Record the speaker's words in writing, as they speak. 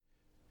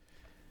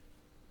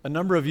A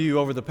number of you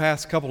over the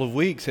past couple of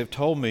weeks have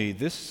told me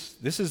this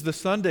is the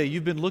Sunday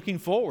you've been looking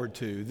forward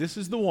to. This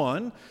is the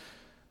one,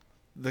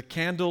 the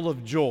candle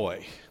of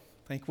joy.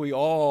 I think we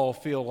all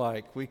feel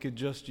like we could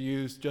just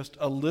use just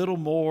a little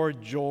more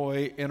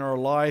joy in our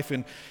life,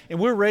 and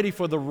we're ready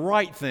for the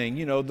right thing,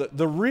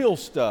 the real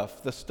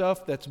stuff, the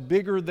stuff that's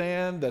bigger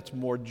than, that's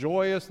more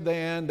joyous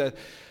than, the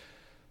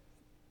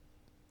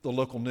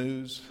local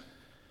news,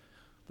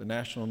 the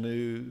national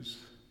news,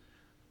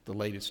 the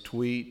latest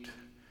tweet,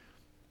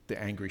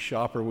 the angry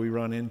shopper we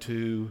run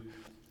into.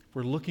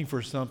 We're looking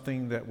for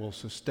something that will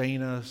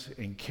sustain us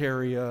and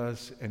carry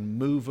us and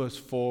move us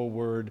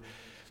forward,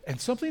 and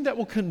something that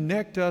will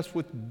connect us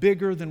with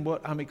bigger than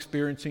what I'm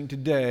experiencing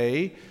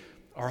today,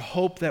 our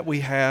hope that we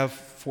have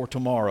for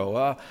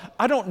tomorrow.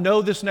 I don't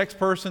know this next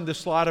person, this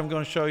slide I'm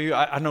going to show you.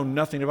 I know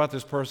nothing about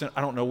this person. I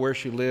don't know where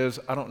she lives.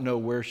 I don't know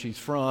where she's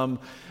from,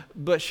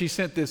 but she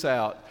sent this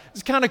out.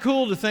 It's kind of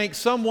cool to think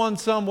someone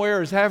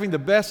somewhere is having the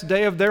best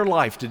day of their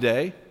life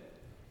today.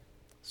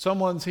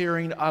 Someone's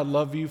hearing, "I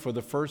love you" for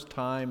the first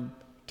time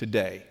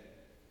today.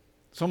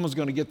 Someone's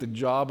going to get the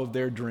job of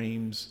their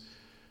dreams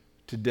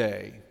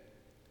today.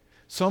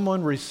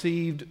 Someone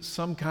received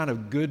some kind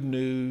of good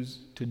news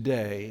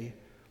today,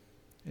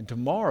 and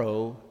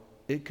tomorrow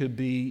it could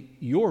be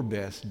your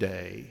best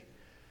day.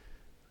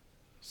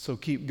 So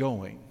keep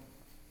going.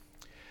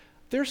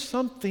 There's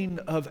something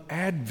of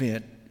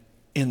Advent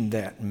in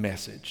that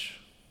message.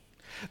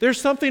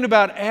 There's something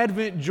about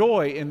Advent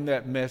joy in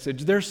that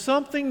message. There's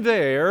something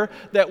there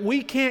that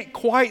we can't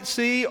quite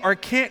see or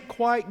can't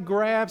quite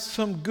grasp.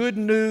 Some good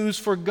news.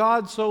 For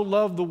God so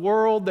loved the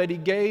world that He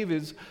gave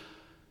His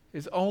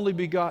only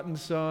begotten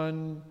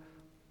Son.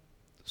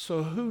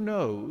 So who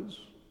knows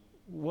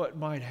what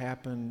might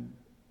happen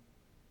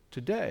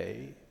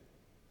today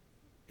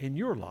in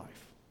your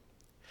life?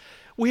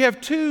 We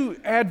have two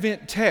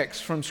Advent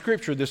texts from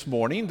Scripture this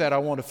morning that I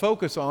want to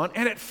focus on,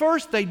 and at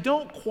first they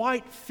don't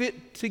quite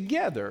fit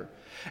together.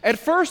 At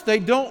first they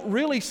don't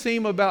really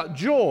seem about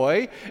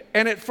joy,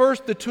 and at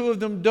first the two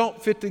of them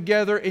don't fit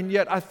together, and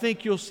yet I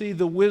think you'll see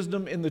the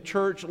wisdom in the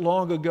church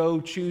long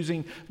ago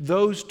choosing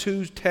those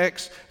two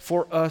texts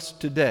for us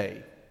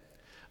today.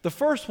 The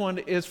first one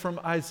is from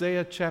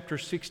Isaiah chapter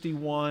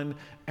 61,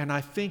 and I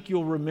think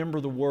you'll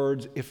remember the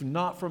words. If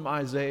not from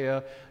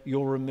Isaiah,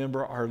 you'll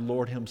remember our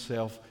Lord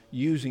Himself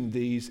using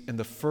these in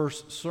the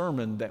first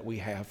sermon that we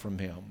have from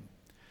Him.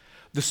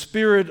 "The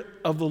Spirit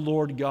of the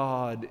Lord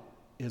God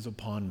is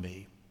upon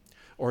me,"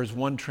 or as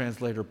one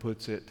translator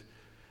puts it,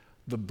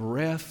 "the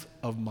breath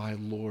of my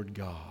Lord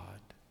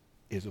God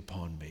is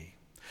upon me.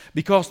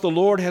 Because the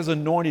Lord has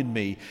anointed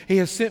me. He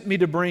has sent me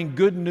to bring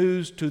good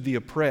news to the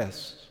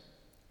oppressed,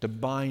 to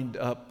bind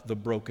up the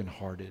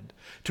brokenhearted,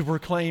 to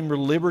proclaim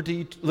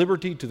liberty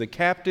to the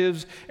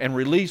captives and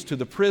release to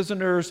the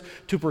prisoners,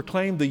 to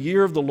proclaim the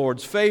year of the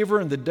Lord's favor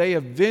and the day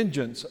of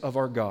vengeance of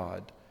our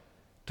God,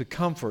 to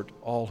comfort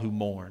all who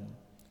mourn,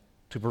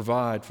 to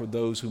provide for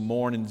those who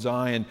mourn in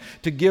Zion,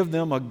 to give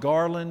them a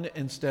garland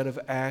instead of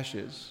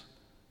ashes,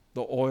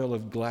 the oil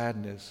of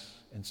gladness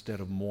instead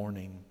of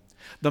mourning,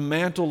 the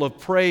mantle of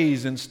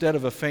praise instead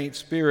of a faint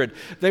spirit.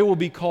 They will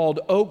be called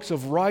oaks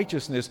of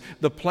righteousness,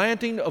 the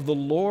planting of the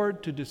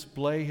Lord to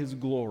display His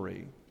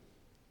glory.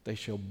 They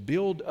shall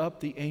build up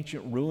the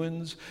ancient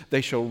ruins.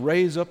 They shall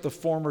raise up the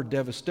former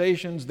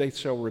devastations. They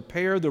shall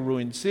repair the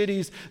ruined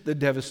cities, the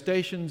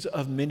devastations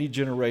of many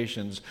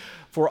generations.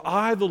 For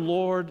I, the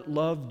Lord,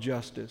 love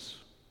justice.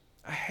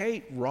 I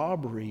hate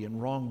robbery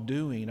and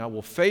wrongdoing. I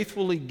will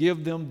faithfully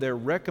give them their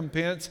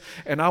recompense,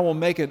 and I will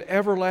make an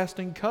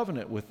everlasting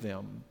covenant with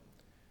them.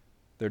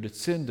 Their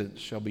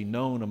descendants shall be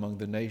known among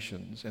the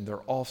nations, and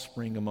their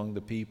offspring among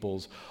the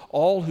peoples.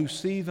 All who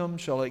see them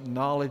shall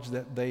acknowledge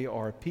that they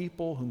are a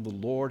people whom the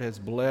Lord has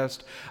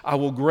blessed. I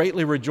will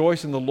greatly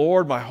rejoice in the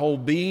Lord. My whole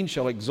being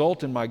shall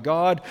exult in my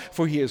God,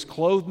 for He has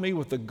clothed me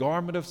with the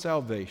garment of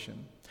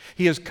salvation.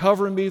 He has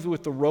covered me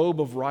with the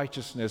robe of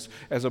righteousness,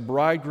 as a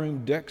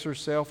bridegroom decks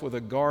herself with a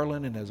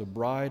garland, and as a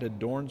bride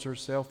adorns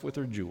herself with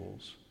her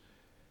jewels.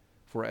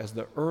 For as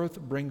the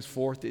earth brings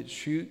forth its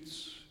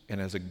shoots, and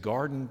as a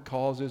garden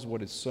causes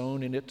what is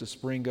sown in it to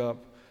spring up,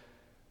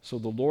 so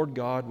the Lord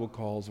God will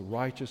cause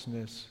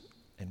righteousness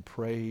and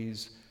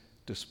praise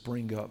to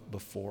spring up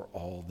before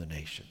all the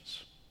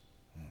nations.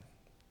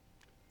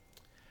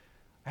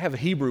 I have a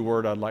Hebrew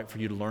word I'd like for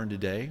you to learn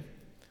today,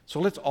 so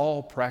let's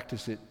all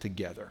practice it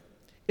together.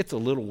 It's a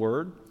little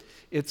word.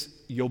 It's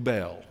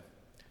yobel.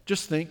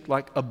 Just think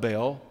like a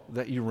bell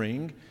that you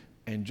ring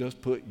and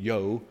just put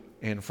yo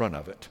in front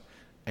of it,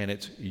 and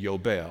it's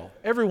yobel.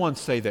 Everyone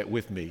say that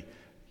with me.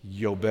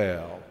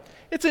 Yobel.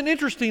 It's an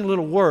interesting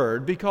little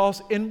word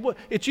because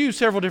it's used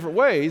several different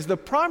ways. The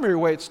primary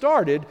way it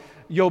started,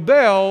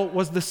 Yobel,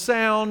 was the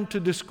sound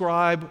to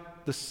describe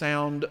the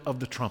sound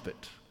of the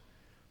trumpet.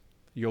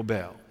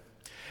 Yobel.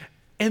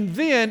 And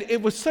then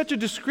it was such a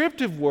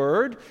descriptive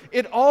word,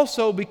 it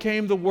also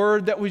became the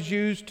word that was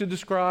used to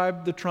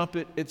describe the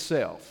trumpet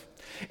itself.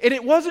 And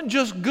it wasn't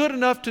just good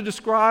enough to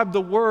describe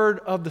the word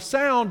of the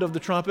sound of the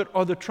trumpet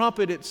or the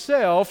trumpet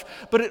itself,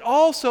 but it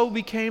also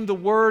became the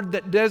word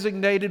that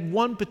designated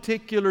one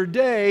particular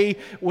day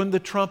when the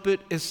trumpet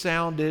is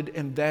sounded,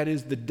 and that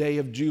is the day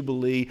of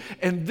Jubilee.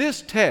 And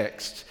this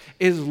text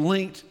is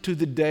linked to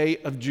the day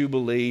of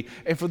Jubilee.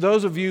 And for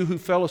those of you who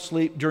fell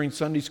asleep during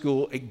Sunday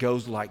school, it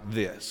goes like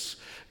this.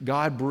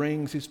 God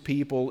brings His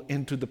people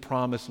into the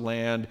promised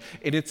land,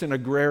 and it's an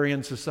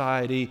agrarian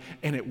society,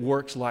 and it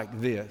works like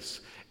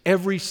this.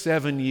 Every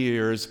 7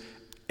 years,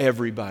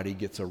 everybody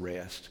gets a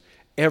rest.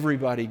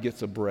 Everybody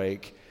gets a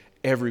break.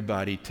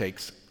 Everybody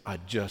takes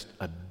just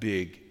a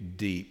big,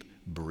 deep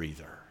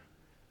breather.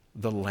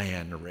 The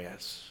land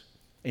rests.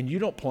 And you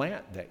don't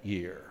plant that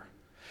year.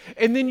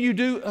 And then you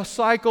do a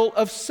cycle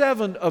of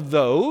 7 of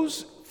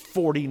those,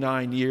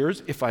 49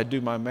 years, if I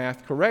do my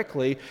math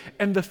correctly.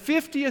 And the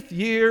 50th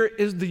year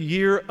is the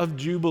year of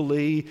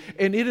Jubilee,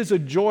 and it is a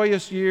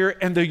joyous year,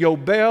 and the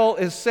Yobel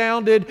is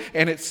sounded,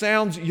 and it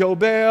sounds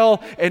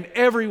Yobel, and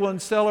everyone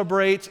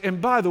celebrates.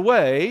 And by the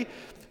way,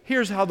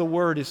 here's how the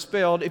word is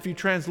spelled. If you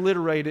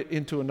transliterate it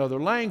into another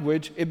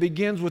language, it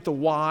begins with a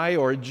Y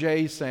or a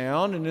J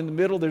sound, and in the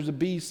middle there's a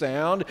B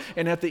sound,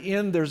 and at the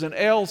end there's an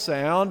L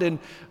sound. And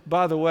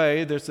by the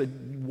way, there's a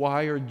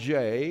Y or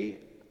J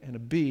and a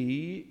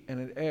B and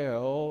an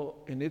L,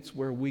 and it's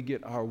where we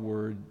get our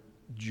word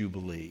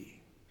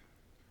Jubilee.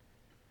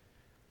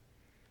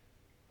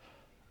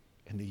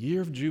 In the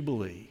year of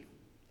Jubilee,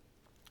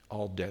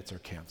 all debts are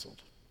canceled.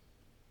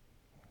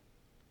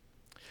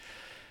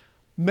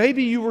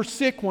 Maybe you were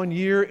sick one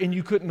year and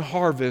you couldn't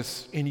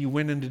harvest and you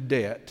went into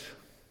debt.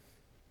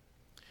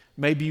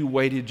 Maybe you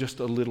waited just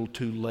a little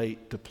too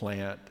late to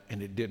plant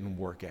and it didn't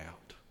work out.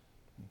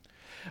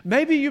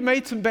 Maybe you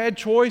made some bad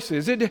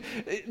choices.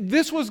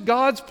 This was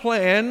God's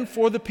plan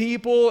for the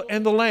people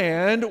and the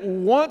land.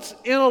 Once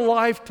in a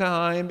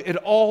lifetime, it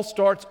all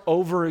starts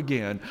over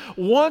again.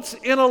 Once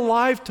in a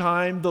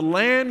lifetime, the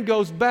land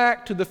goes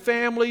back to the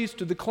families,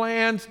 to the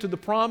clans, to the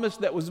promise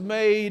that was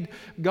made,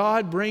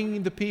 God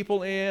bringing the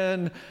people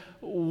in.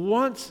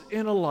 Once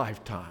in a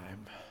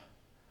lifetime,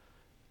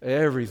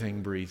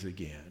 everything breathes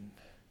again,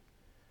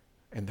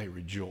 and they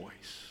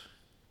rejoice.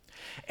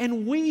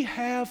 And we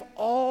have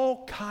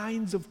all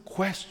kinds of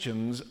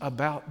questions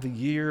about the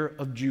year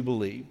of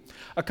Jubilee.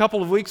 A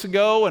couple of weeks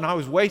ago, and I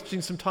was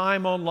wasting some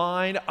time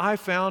online, I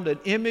found an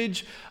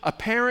image. A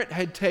parent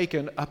had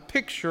taken a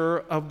picture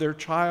of their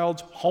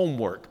child's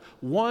homework,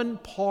 one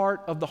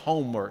part of the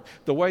homework,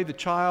 the way the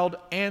child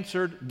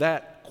answered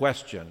that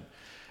question.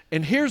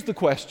 And here's the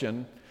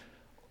question.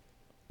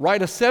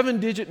 Write a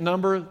 7-digit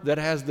number that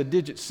has the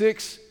digit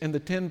 6 in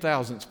the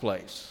 10,000th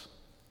place.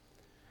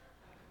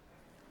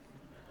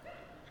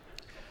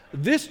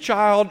 This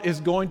child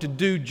is going to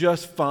do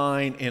just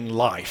fine in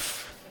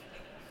life.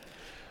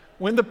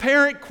 When the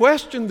parent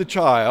questioned the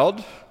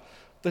child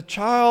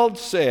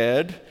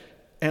said,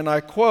 and I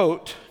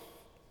quote,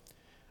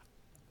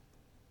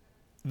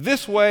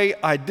 "This way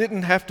I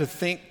didn't have to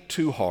think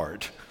too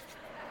hard."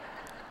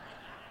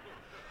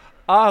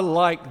 I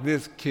like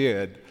this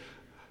kid.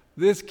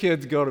 This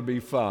kid's going to be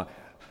fine.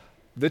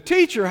 The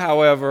teacher,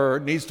 however,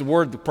 needs to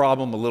word the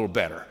problem a little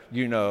better,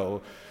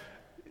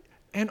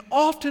 And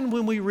often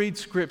when we read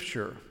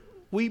Scripture,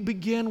 we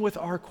begin with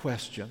our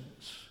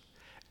questions.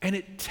 And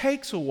it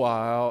takes a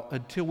while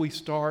until we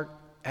start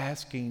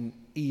asking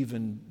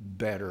even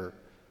better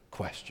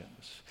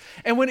questions.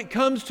 And when it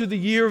comes to the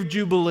year of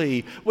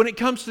Jubilee, when it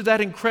comes to that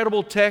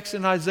incredible text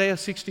in Isaiah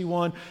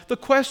 61, the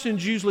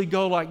questions usually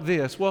go like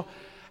this. Well,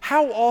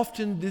 how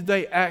often did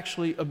they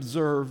actually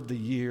observe the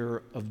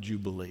year of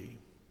Jubilee?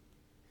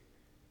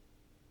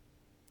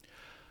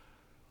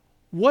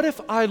 What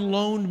if I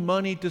loaned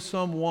money to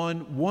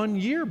someone 1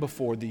 year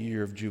before the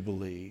year of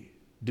Jubilee?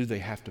 Do they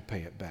have to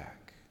pay it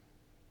back?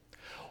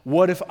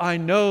 What if I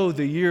know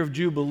the year of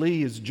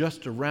Jubilee is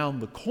just around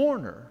the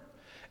corner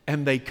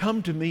and they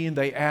come to me and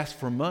they ask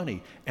for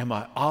money? Am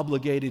I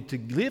obligated to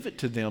give it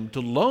to them, to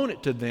loan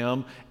it to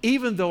them,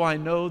 even though I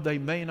know they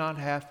may not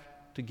have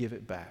to give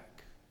it back?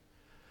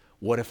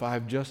 What if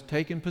I've just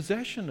taken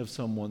possession of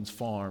someone's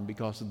farm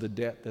because of the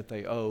debt that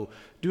they owe?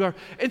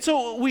 And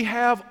so we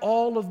have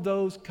all of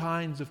those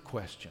kinds of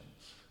questions.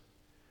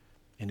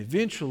 And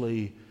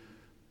eventually,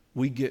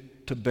 we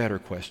get to better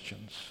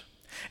questions.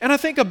 And I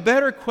think a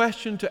better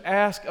question to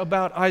ask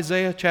about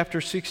Isaiah chapter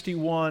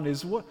 61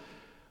 is,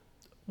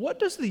 what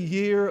does the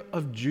year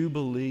of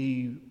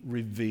Jubilee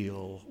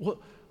reveal?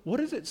 What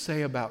does it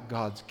say about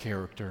God's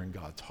character and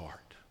God's heart?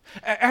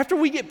 After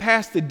we get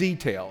past the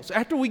details,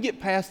 after we get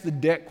past the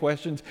debt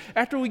questions,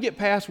 after we get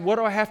past what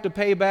do I have to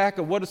pay back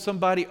or what does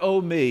somebody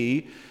owe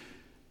me,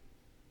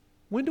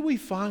 when do we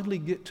finally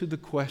get to the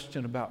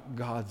question about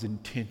God's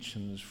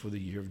intentions for the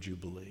year of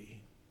Jubilee?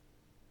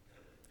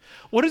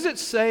 What does it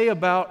say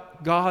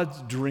about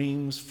God's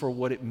dreams for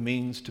what it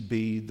means to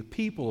be the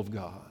people of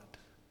God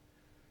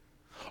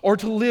or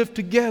to live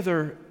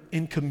together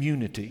in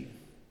community?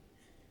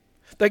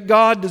 That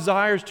God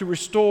desires to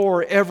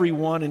restore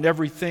everyone and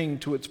everything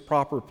to its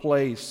proper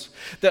place.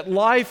 That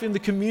life in the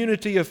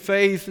community of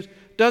faith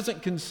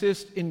doesn't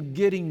consist in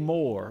getting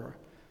more,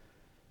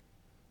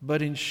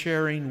 but in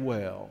sharing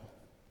well.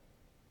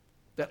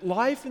 That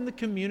life in the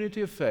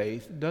community of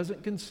faith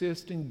doesn't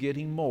consist in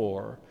getting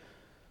more,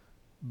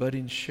 but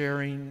in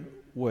sharing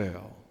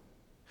well.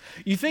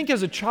 You think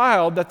as a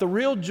child that the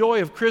real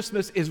joy of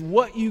Christmas is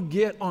what you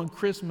get on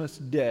Christmas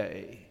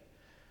Day,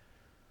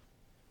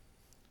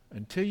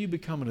 until you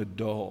become an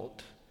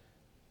adult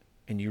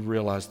and you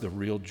realize the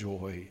real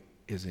joy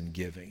is in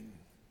giving.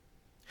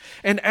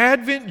 And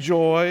Advent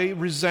joy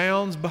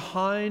resounds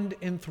behind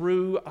and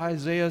through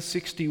Isaiah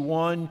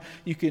 61.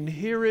 You can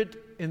hear it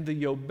in the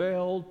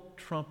Yobel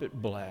trumpet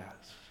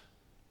blast.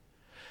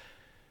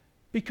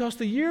 Because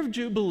the year of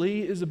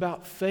Jubilee is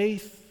about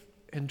faith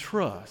and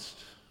trust.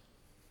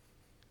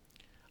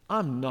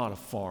 I'm not a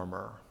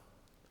farmer.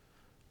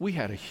 We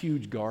had a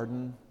huge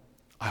garden.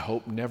 I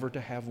hope never to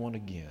have one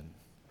again.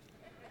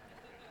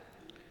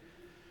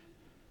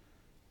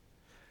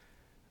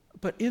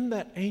 But in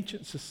that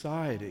ancient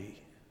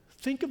society,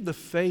 think of the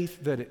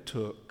faith that it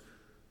took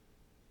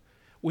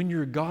when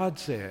your God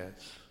says,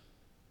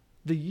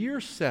 the year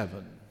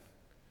 7,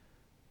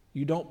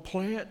 you don't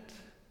plant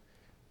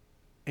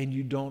and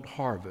you don't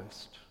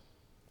harvest.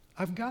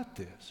 I've got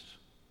this.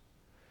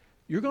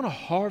 You're going to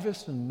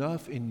harvest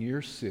enough in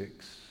year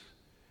 6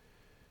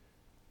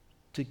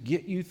 to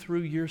get you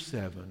through year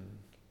 7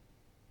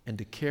 and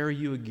to carry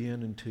you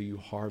again until you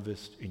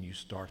harvest and you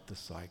start the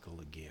cycle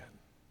again.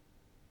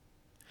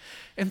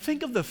 And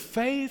think of the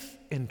faith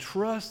and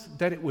trust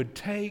that it would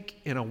take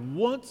in a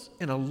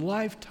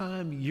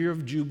once-in-a-lifetime year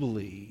of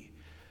Jubilee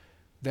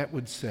that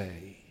would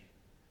say,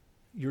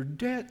 your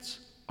debts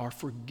are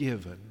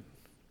forgiven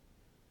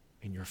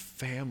and your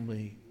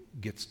family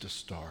gets to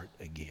start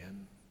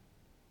again.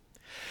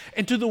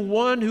 And to the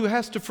one who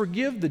has to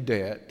forgive the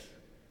debt,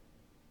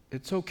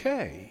 it's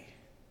okay.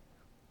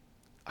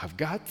 I've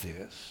got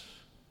this.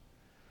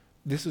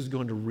 This is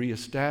going to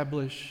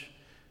reestablish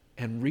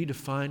and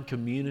redefine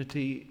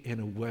community in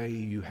a way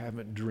you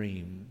haven't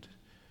dreamed,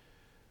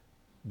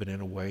 but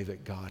in a way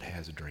that God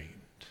has dreamed.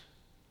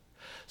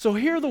 So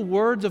hear the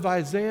words of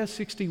Isaiah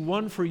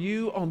 61 for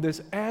you on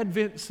this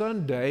Advent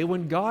Sunday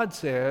when God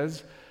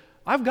says,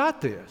 I've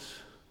got this.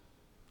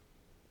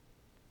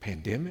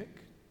 Pandemic,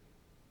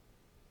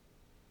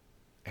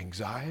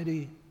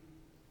 anxiety,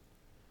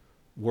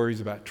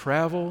 worries about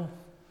travel,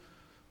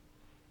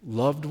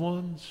 loved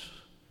ones,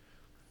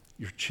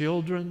 your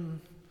children,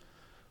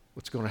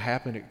 what's going to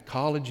happen at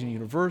college and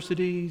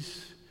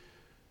universities.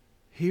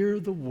 Hear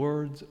the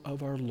words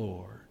of our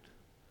Lord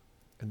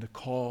and the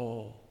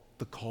call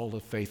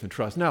of faith and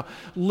trust. Now,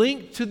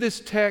 linked to this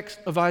text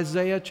of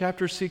Isaiah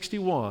chapter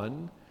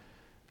 61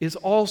 is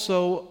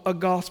also a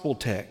gospel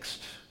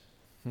text.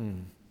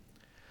 And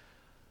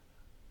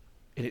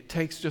it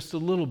takes just a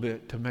little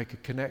bit to make a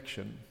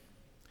connection.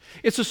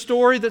 It's a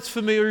story that's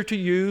familiar to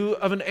you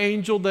of an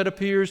angel that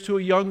appears to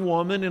a young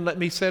woman, and let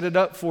me set it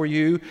up for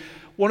you.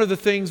 One of the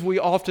things we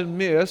often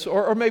miss,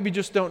 or maybe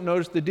just don't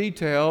notice the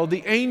detail,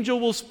 the angel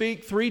will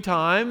speak 3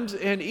 times,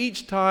 and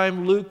each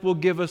time Luke will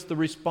give us the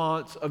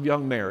response of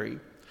young Mary.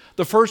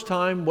 The first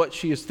time, what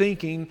she is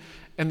thinking,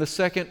 and the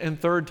second and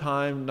third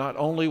time, not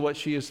only what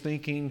she is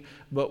thinking,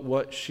 but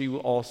what she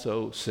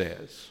also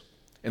says.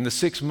 In the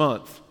 6th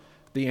month,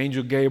 the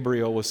angel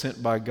Gabriel was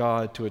sent by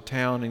God to a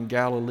town in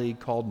Galilee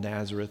called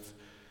Nazareth,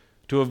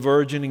 to a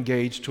virgin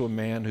engaged to a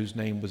man whose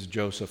name was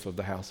Joseph of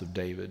the house of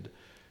David.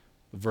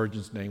 The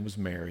virgin's name was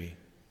Mary.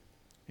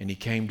 And he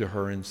came to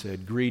her and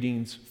said,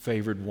 "Greetings,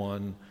 favored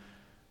one,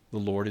 the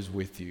Lord is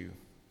with you."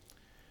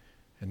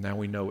 And now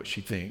we know what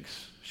she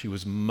thinks. She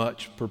was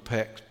much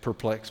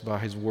perplexed by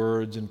his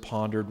words and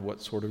pondered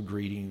what sort of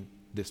greeting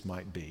this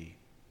might be.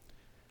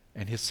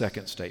 And his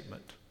second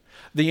statement.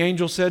 The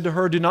angel said to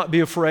her, "Do not be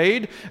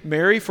afraid,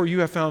 Mary, for you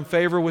have found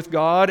favor with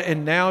God,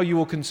 and now you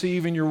will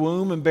conceive in your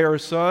womb and bear a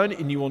son,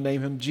 and you will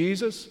name him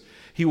Jesus.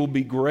 He will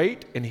be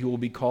great, and he will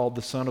be called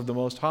the Son of the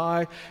Most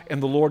High,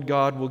 and the Lord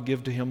God will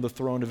give to him the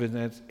throne of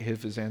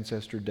his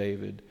ancestor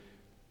David.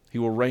 He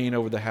will reign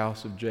over the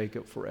house of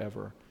Jacob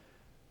forever,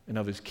 and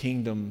of his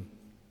kingdom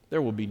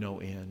there will be no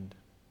end."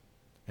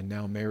 And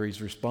now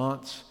Mary's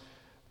response,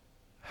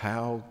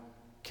 "How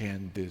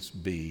can this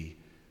be,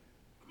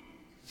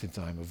 since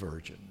I'm a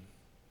virgin?"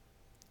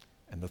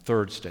 And the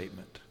third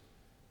statement,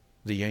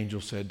 the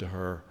angel said to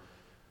her,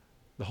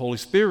 "The Holy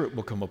Spirit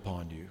will come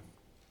upon you,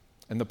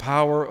 and the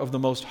power of the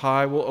Most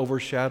High will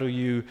overshadow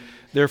you.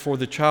 Therefore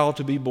the child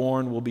to be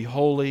born will be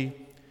holy.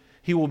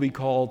 He will be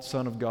called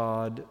Son of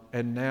God.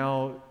 And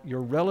now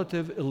your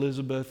relative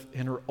Elizabeth,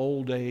 in her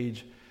old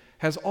age,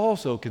 has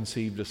also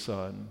conceived a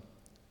son.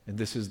 And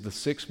this is the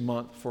 6th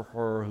month for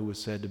her who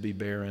is said to be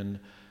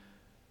barren.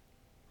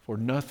 For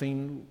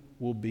nothing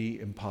will be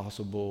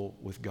impossible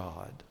with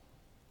God."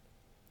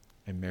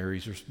 And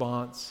Mary's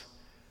response,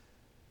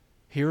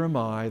 "Here am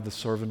I, the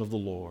servant of the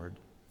Lord.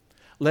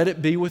 Let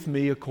it be with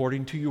me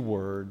according to your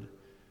word."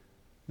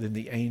 Then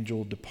the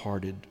angel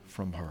departed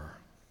from her.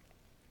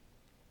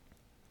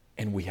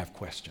 and we have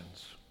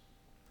questions.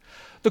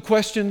 The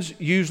questions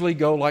usually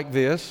go like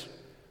this.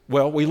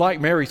 Well, we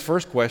like Mary's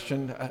first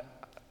question,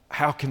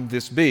 how can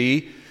this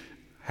be?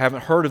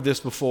 Haven't heard of this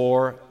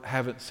before,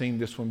 haven't seen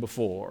this one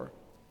before.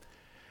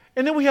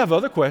 And then we have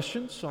other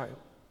questions, like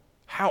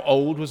how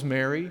old was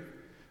Mary?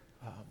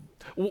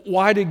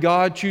 Why did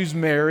God choose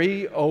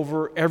Mary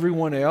over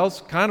everyone else?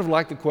 Kind of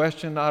like the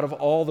question, out of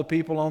all the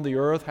people on the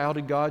earth, how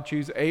did God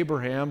choose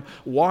Abraham?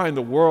 Why in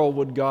the world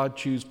would God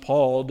choose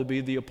Paul to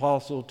be the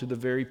apostle to the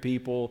very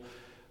people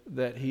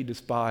that he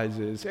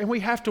despises? And we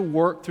have to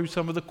work through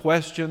some of the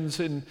questions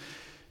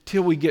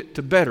until we get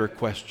to better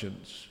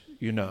questions,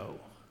 you know.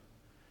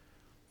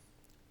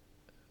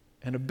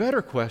 And a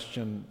better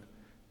question,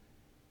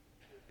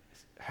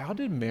 how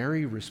did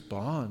Mary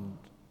respond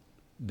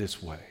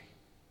this way?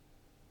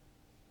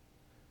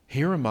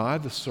 Here am I,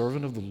 the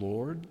servant of the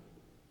Lord.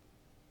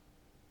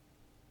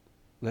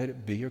 Let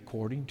it be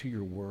according to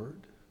your word.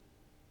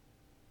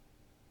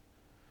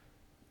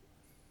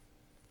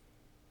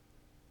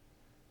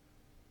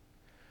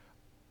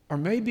 Or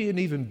maybe an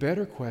even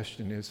better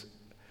question is,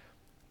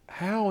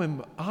 how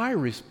am I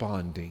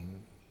responding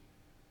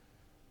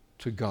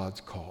to God's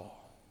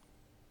call?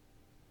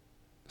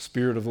 The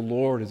Spirit of the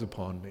Lord is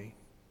upon me,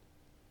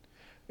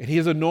 and He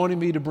has anointed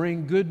me to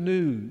bring good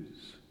news.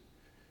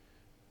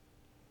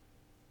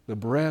 The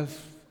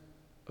breath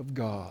of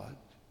God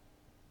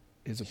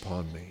is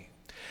upon me.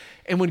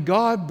 And when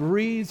God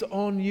breathes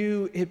on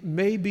you, it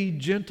may be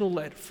gentle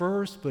at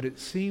first, but it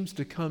seems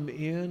to come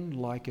in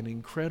like an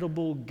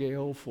incredible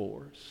gale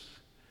force,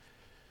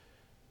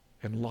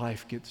 and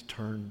life gets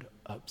turned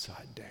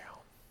upside down.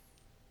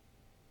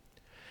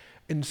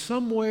 And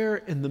somewhere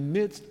in the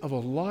midst of a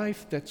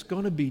life that's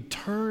going to be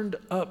turned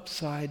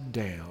upside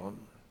down,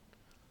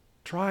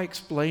 try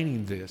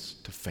explaining this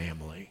to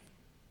family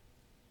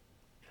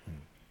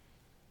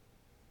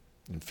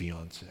and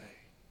fiance,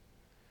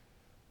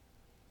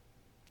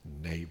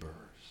 neighbors.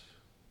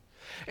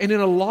 And in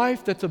a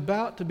life that's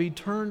about to be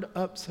turned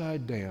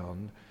upside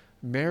down,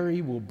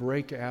 Mary will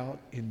break out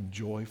in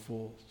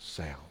joyful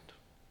sound.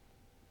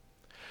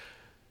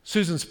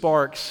 Susan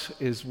Sparks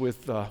is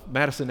with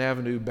Madison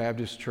Avenue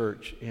Baptist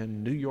Church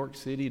in New York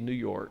City, New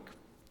York.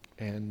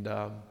 And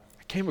I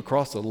came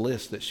across a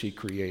list that she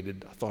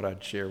created I thought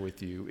I'd share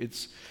with you.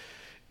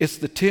 It's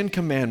the 10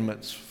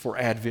 Commandments for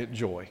Advent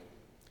joy.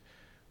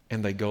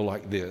 And they go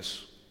like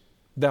this.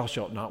 Thou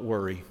shalt not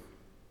worry.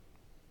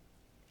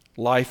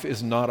 Life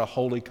is not a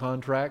holy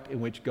contract in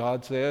which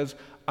God says,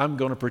 I'm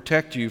going to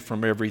protect you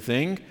from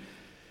everything.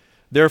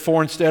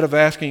 Therefore, instead of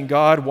asking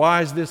God,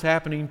 why is this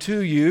happening to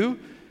you?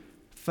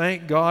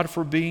 Thank God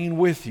for being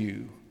with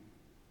you.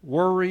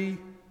 Worry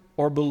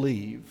or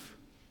believe.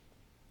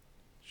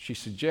 She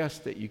suggests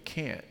that you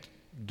can't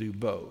do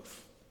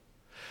both.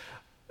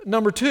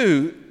 Number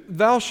 2,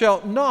 thou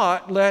shalt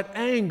not let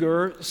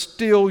anger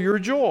steal your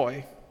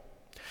joy.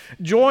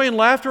 Joy and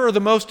laughter are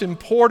the most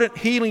important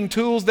healing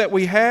tools that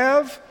we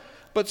have,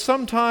 but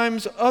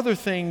sometimes other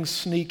things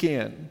sneak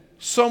in.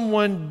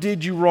 Someone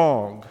did you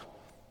wrong,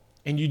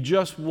 and you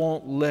just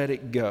won't let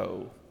it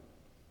go.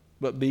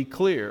 But be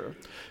clear,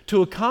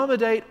 to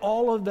accommodate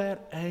all of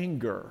that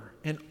anger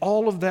and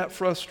all of that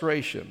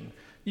frustration,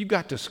 you've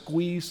got to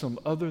squeeze some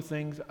other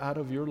things out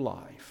of your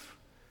life.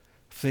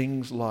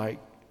 Things like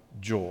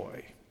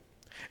joy.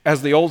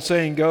 As the old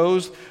saying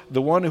goes,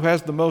 the one who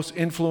has the most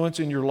influence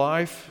in your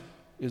life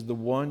is the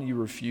one you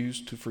refuse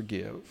to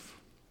forgive.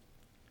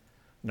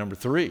 Number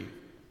 3,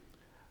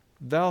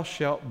 thou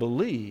shalt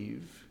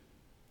believe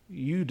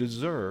you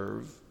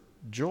deserve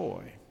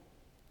joy.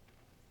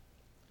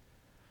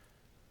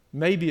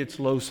 Maybe it's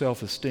low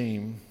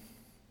self-esteem.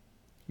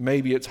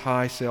 Maybe it's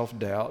high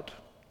self-doubt.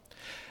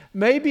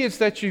 Maybe it's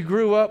that you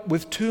grew up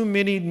with too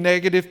many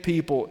negative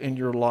people in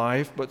your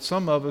life, but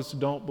some of us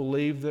don't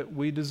believe that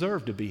we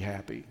deserve to be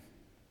happy.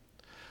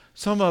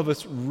 Some of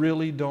us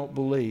really don't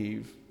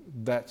believe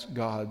that's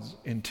God's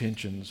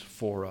intentions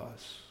for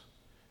us.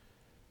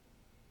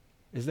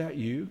 Is that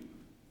you?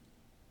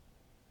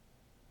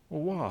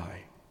 Well,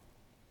 why?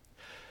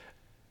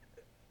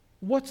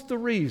 What's the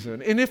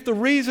reason? And if the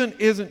reason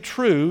isn't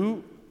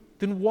true,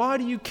 then why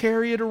do you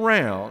carry it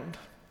around?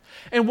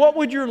 And what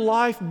would your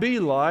life be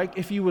like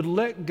if you would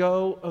let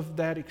go of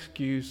that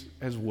excuse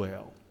as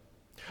well?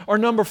 Or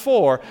number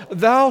 4,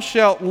 thou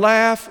shalt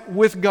laugh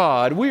with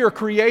God. We are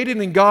created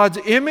in God's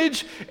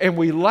image, and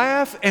we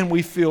laugh and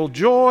we feel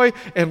joy,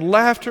 and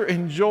laughter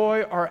and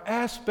joy are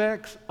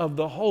aspects of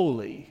the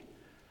holy.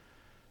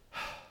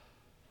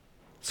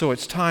 So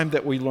it's time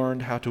that we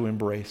learned how to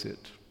embrace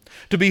it.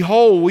 To be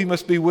whole, we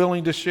must be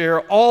willing to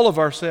share all of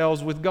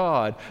ourselves with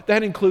God.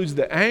 That includes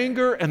the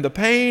anger and the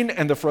pain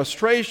and the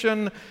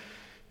frustration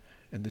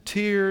and the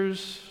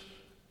tears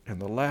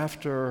and the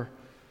laughter.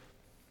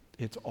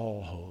 It's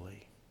all holy.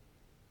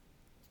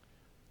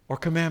 Or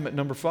commandment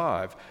number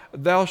 5,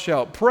 thou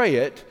shalt pray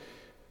it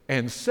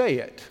and say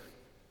it.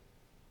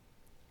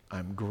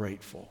 I'm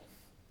grateful.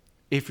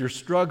 If you're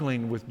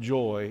struggling with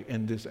joy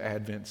in this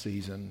Advent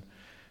season,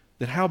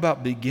 then how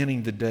about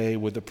beginning the day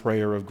with a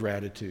prayer of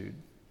gratitude?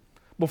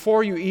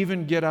 Before you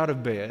even get out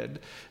of bed,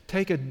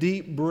 take a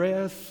deep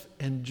breath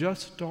and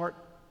just start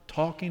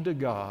talking to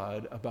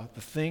God about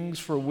the things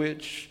for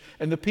which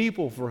and the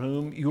people for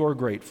whom you are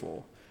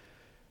grateful,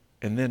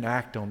 and then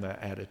act on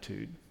that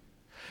attitude.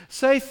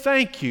 Say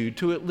thank you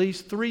to at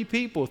least 3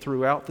 people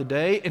throughout the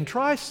day, and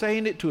try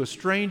saying it to a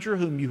stranger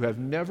whom you have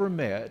never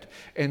met,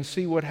 and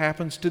see what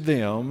happens to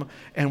them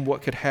and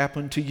what could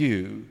happen to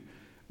you.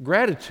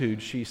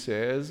 Gratitude, she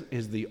says,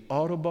 is the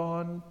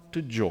autobahn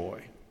to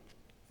joy.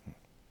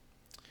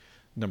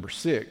 Number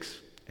 6,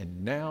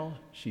 and now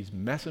she's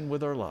messing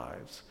with our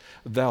lives.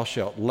 Thou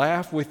shalt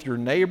laugh with your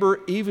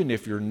neighbor, even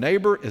if your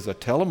neighbor is a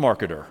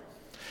telemarketer.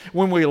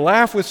 When we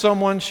laugh with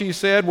someone, she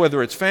said,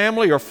 whether it's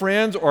family or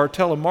friends or a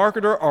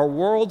telemarketer, our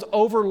worlds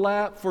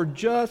overlap for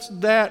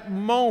just that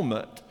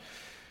moment,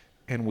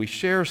 and we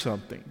share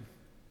something.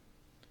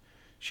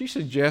 She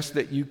suggests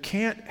that you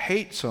can't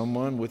hate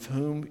someone with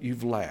whom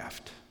you've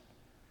laughed.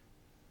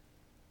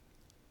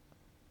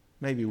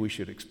 Maybe we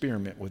should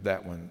experiment with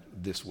that one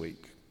this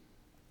week.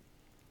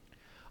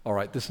 All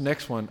right, this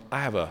next one,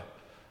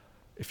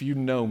 if you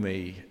know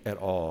me at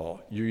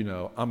all, you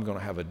know I'm going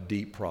to have a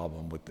deep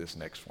problem with this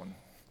next one.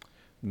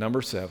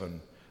 Number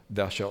 7,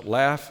 thou shalt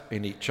laugh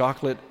and eat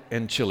chocolate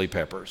and chili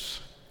peppers.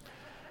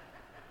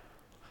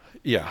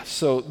 Yeah,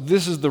 so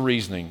this is the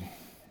reasoning.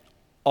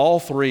 All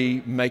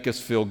 3 make us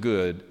feel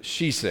good,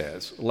 she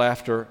says,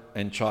 laughter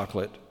and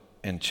chocolate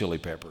and chili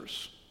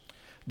peppers.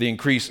 The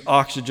increased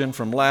oxygen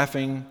from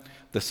laughing,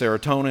 the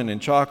serotonin in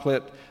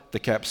chocolate, the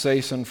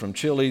capsaicin from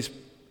chilies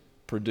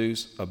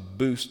produce a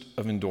boost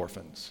of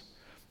endorphins.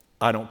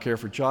 I don't care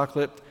for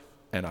chocolate,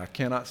 and I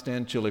cannot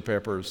stand chili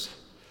peppers.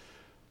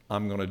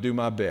 I'm going to do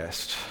my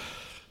best.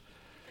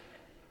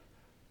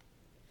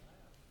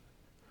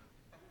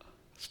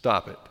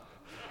 Stop it.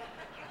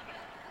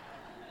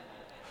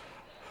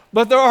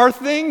 But there are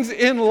things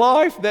in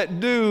life that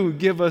do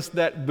give us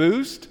that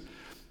boost.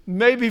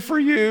 Maybe for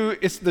you,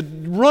 it's the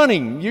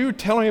running. You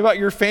telling me about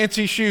your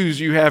fancy shoes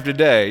you have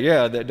today.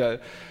 Yeah, that does.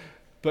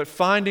 But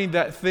finding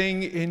that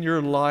thing in your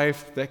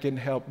life that can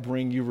help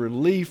bring you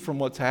relief from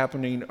what's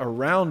happening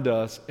around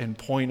us and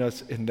point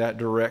us in that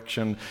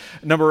direction.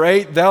 Number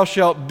 8, thou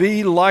shalt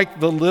be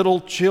like the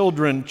little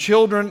children.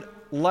 Children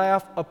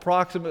laugh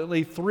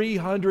approximately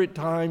 300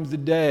 times a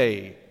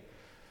day.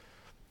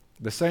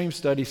 The same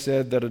study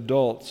said that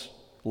adults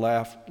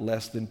laugh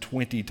less than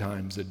 20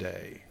 times a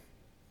day.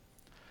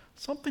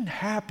 Something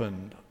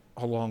happened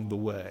along the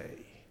way.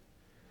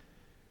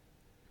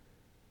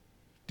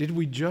 Did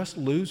we just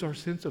lose our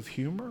sense of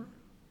humor?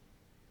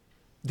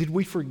 Did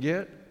we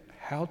forget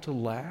how to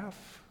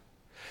laugh?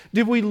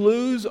 Did we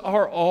lose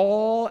our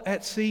awe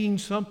at seeing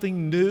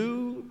something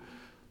new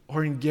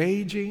or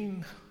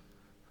engaging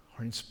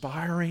or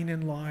inspiring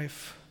in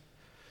life?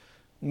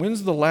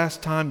 When's the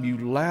last time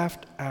you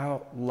laughed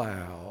out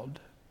loud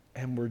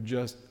and were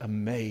just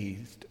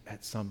amazed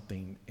at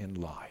something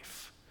in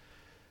life?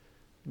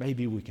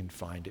 Maybe we can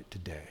find it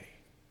today.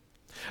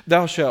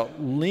 Thou shalt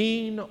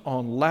lean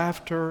on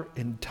laughter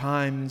in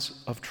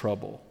times of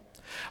trouble.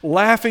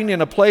 Laughing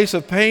in a place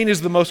of pain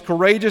is the most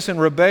courageous and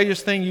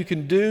rebellious thing you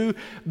can do.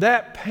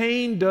 That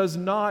pain does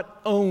not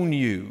own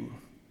you.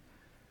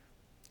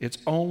 It's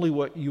only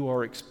what you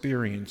are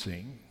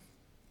experiencing.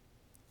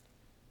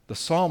 The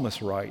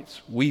psalmist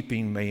writes,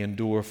 weeping may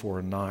endure for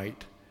a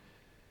night,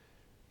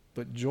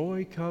 but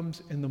joy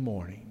comes in the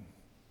morning.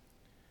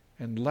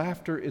 And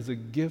laughter is a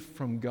gift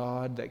from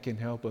God that can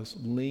help us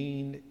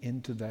lean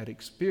into that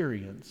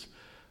experience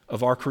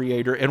of our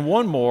Creator. And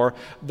one more,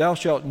 thou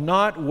shalt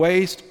not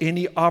waste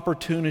any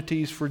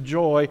opportunities for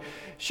joy.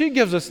 She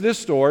gives us this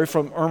story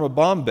from Irma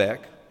Bombeck,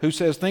 who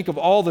says, think of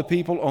all the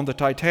people on the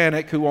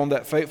Titanic who on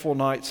that fateful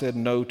night said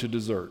no to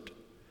dessert.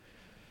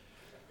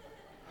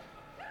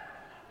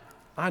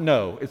 I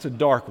know, it's a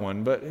dark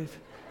one, but...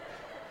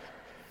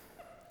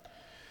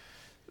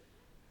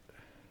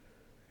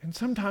 And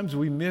sometimes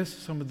we miss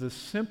some of the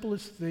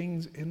simplest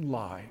things in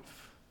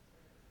life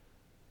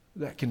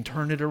that can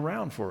turn it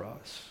around for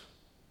us.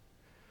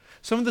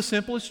 Some of the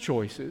simplest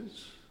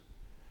choices,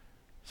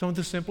 some of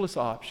the simplest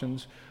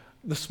options,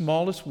 the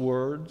smallest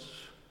words,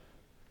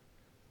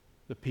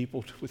 the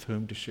people with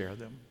whom to share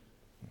them.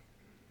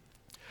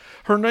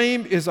 Her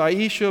name is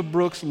Aisha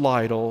Brooks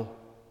Lytle.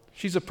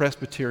 She's a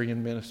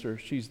Presbyterian minister.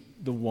 She's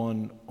the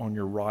one on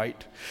your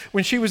right.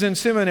 When she was in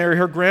seminary,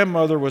 her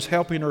grandmother was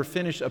helping her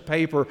finish a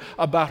paper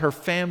about her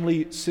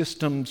family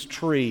systems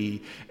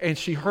tree. And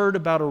she heard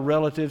about a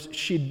relative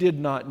she did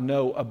not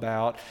know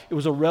about. It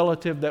was a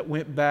relative that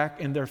went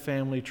back in their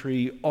family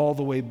tree all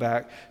the way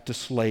back to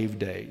slave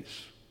days.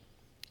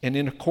 And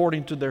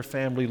according to their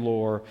family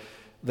lore,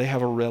 they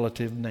have a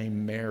relative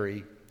named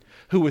Mary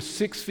who was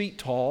 6 feet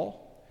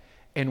tall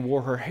and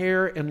wore her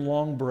hair in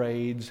long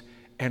braids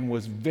and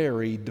was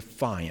very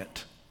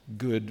defiant.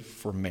 Good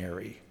for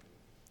Mary.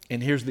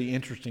 And here's the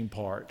interesting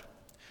part.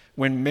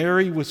 When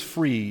Mary was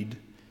freed,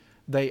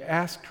 they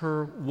asked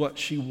her what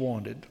she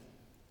wanted.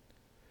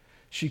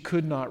 She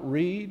could not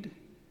read,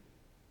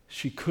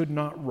 she could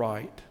not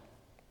write,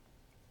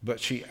 but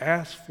she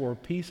asked for a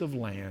piece of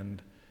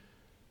land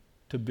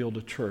to build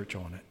a church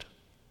on it.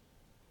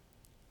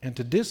 And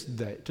to this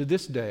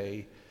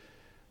day,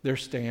 there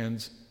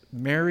stands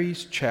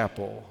Mary's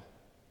Chapel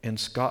in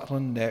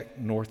Scotland Neck,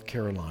 North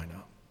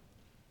Carolina.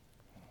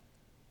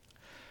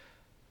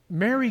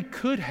 Mary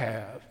could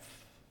have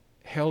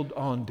held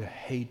on to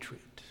hatred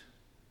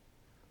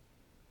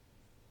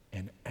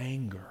and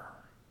anger.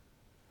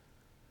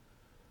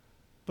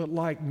 But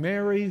like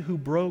Mary who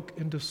broke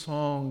into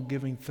song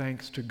giving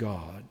thanks to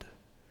God,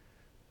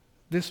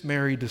 this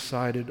Mary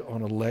decided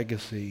on a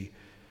legacy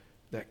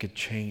that could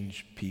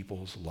change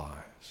people's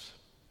lives.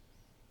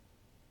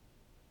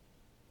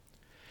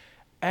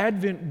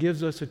 Advent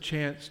gives us a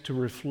chance to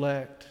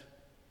reflect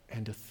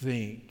and to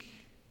think.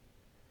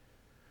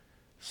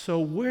 So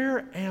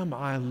where am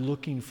I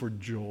looking for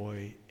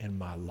joy in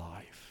my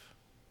life?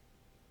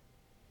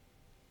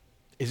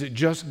 Is it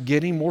just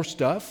getting more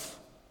stuff?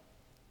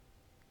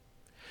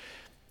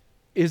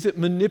 Is it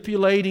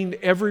manipulating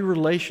every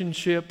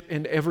relationship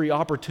and every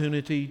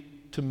opportunity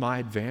to my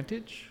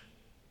advantage?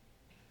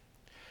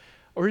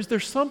 Or is there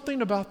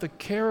something about the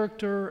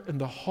character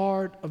and the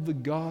heart of the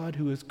God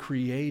who has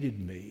created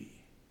me?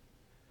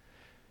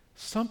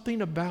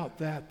 Something about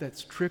that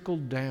that's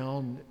trickled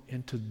down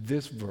into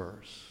this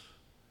verse.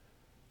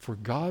 For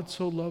God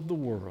so loved the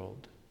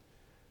world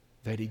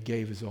that he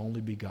gave his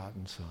only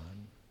begotten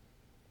Son,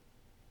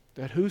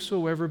 that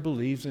whosoever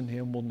believes in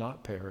him will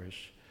not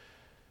perish,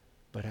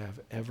 but have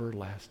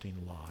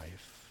everlasting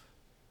life.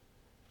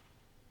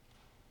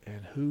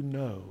 And who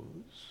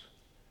knows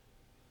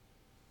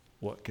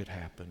what could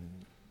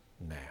happen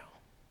now?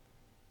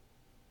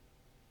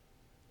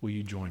 Will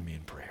you join me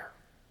in prayer?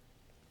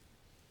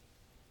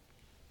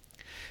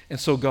 And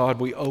so, God,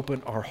 we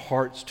open our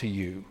hearts to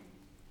you.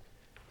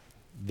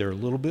 They're a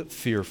little bit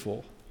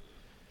fearful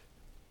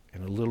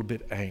and a little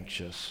bit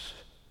anxious,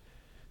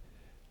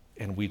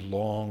 and we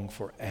long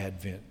for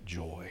Advent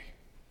joy.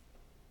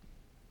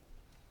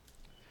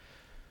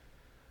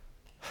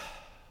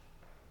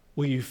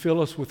 Will you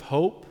fill us with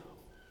hope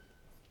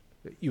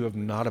that you have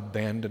not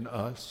abandoned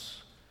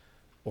us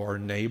or our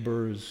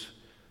neighbors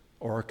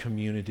or our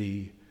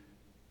community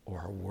or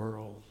our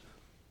world?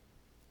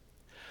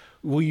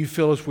 Will you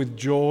fill us with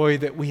joy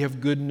that we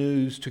have good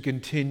news to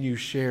continue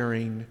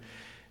sharing?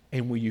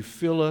 And will you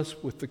fill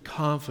us with the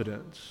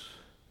confidence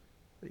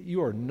that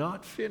you are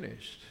not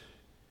finished,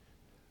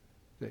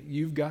 that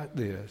you've got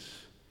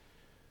this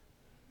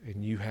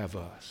and you have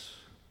us.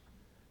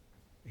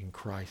 In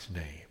Christ's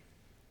name,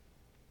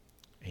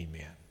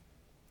 amen.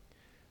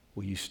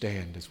 Will you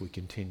stand as we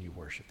continue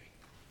worshiping?